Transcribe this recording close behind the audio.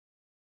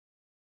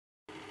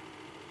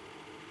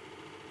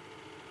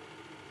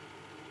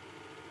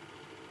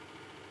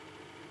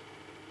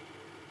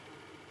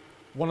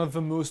one of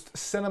the most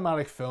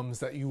cinematic films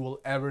that you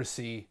will ever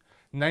see,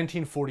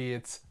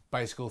 1948's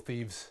Bicycle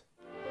Thieves.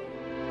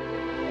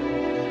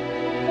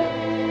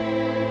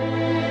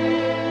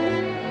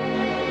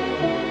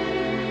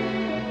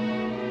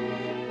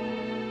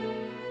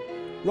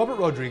 Robert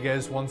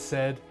Rodriguez once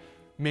said,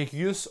 "Make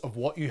use of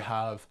what you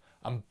have,"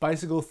 and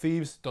Bicycle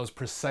Thieves does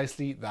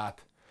precisely that.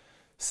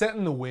 Set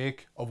in the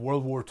wake of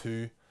World War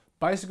II,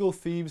 Bicycle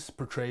Thieves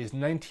portrays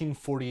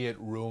 1948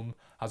 Rome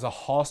as a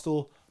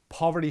hostile,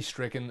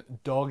 poverty-stricken,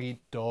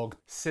 dog-eat-dog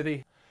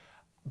city.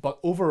 But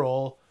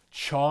overall,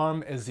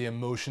 charm is the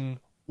emotion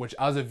which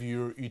as a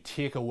viewer you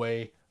take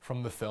away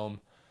from the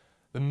film.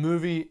 The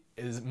movie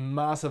is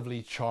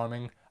massively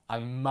charming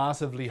and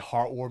massively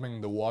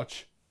heartwarming to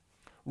watch.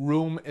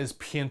 Rome is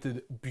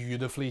painted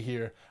beautifully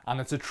here, and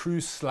it's a true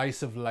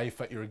slice of life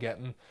that you're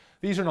getting.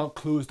 These are not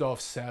closed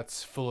off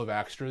sets full of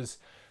extras.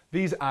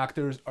 These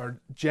actors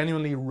are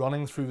genuinely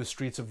running through the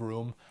streets of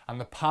Rome, and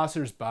the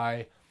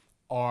passers-by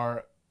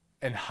are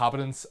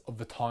inhabitants of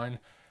the town,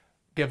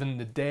 given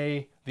the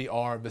day, the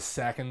hour, the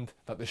second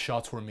that the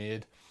shots were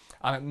made.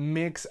 And it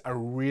makes a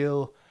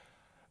real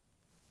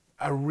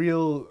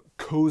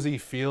cozy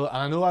feel. And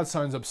I know that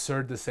sounds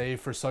absurd to say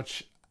for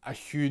such a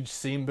huge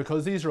scene,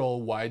 because these are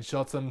all wide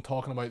shots that I'm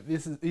talking about.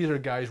 These are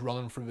guys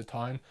running through the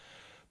town.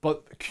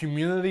 But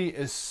community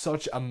is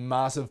such a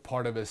massive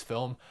part of this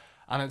film,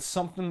 and it's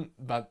something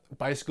that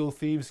Bicycle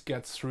Thieves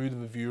gets through to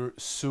the viewer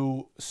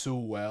so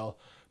well,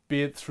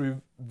 be it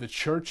through the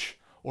church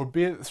or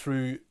be it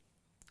through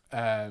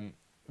the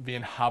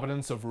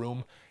inhabitants of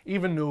Rome.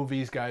 Even though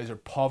these guys are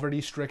poverty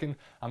stricken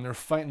and they're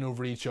fighting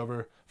over each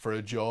other for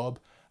a job,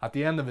 at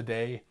the end of the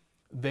day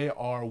they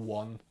are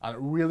one, and it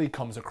really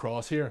comes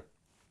across here.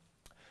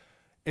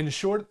 In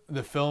short,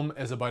 the film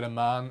is about a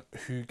man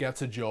who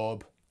gets a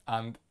job,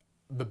 and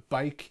the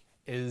bike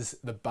is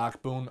the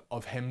backbone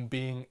of him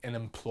being in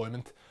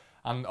employment.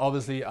 And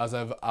obviously, as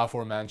I've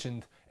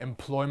aforementioned,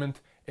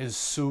 employment is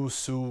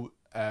so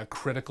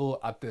critical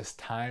at this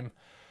time.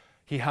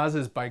 He has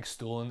his bike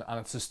stolen, and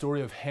it's the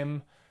story of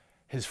him,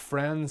 his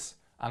friends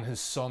and his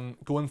son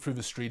going through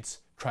the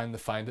streets trying to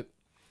find it.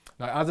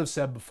 Now, as I've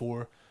said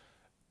before,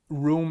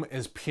 Rome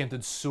is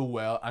painted so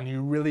well, and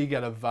you really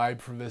get a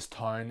vibe from this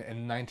town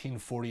in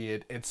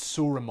 1948. It's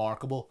so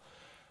remarkable,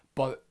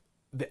 but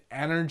the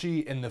energy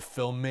in the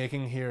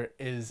filmmaking here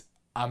is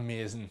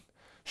amazing.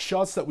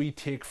 Shots that we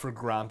take for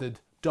granted,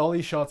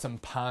 dolly shots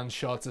and pan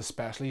shots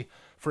especially,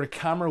 for a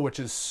camera which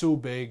is so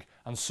big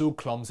and so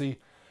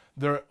clumsy,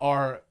 there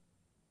are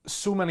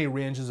so many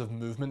ranges of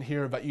movement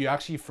here that you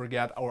actually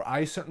forget, or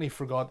I certainly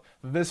forgot,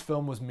 that this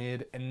film was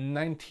made in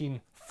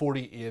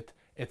 1948.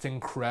 It's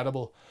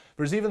incredible.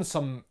 There's even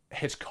some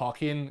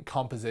Hitchcockian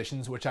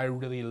compositions which I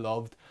really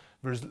loved.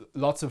 There's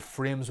lots of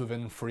frames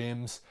within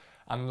frames,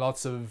 and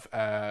lots of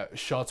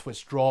shots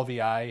which draw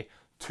the eye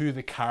to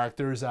the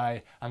character's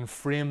eye and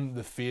frame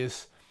the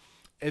face.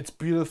 It's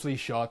beautifully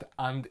shot,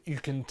 and you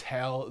can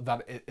tell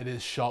that it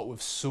is shot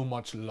with so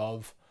much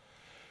love.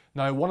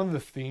 Now, one of the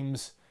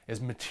themes is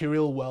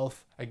material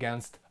wealth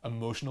against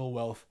emotional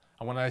wealth.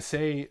 And when I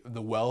say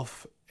the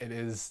wealth, it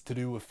is to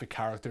do with the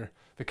character.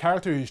 The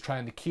character who's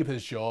trying to keep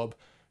his job,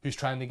 who's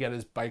trying to get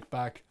his bike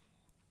back.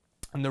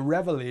 And the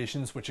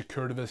revelations which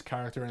occur to this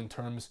character in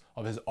terms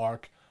of his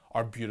arc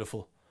are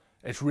beautiful.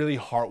 It's really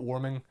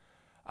heartwarming,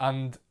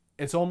 and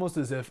it's almost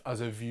as if,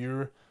 as a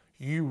viewer,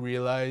 you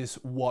realize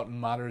what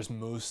matters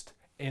most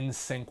in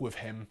sync with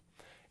him.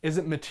 Is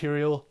it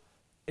material?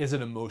 Is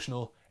it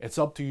emotional? It's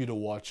up to you to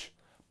watch,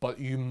 but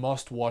you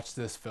must watch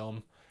this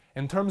film.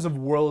 In terms of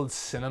world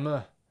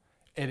cinema,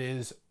 it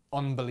is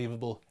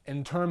unbelievable.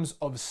 In terms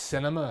of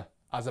cinema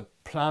as a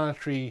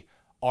planetary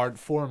art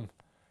form,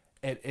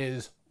 it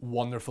is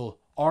wonderful.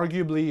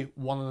 Arguably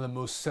one of the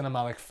most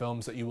cinematic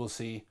films that you will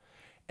see.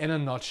 In a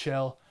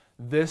nutshell,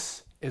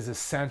 this is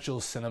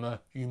essential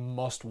cinema you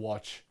must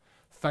watch.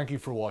 Thank you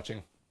for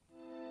watching.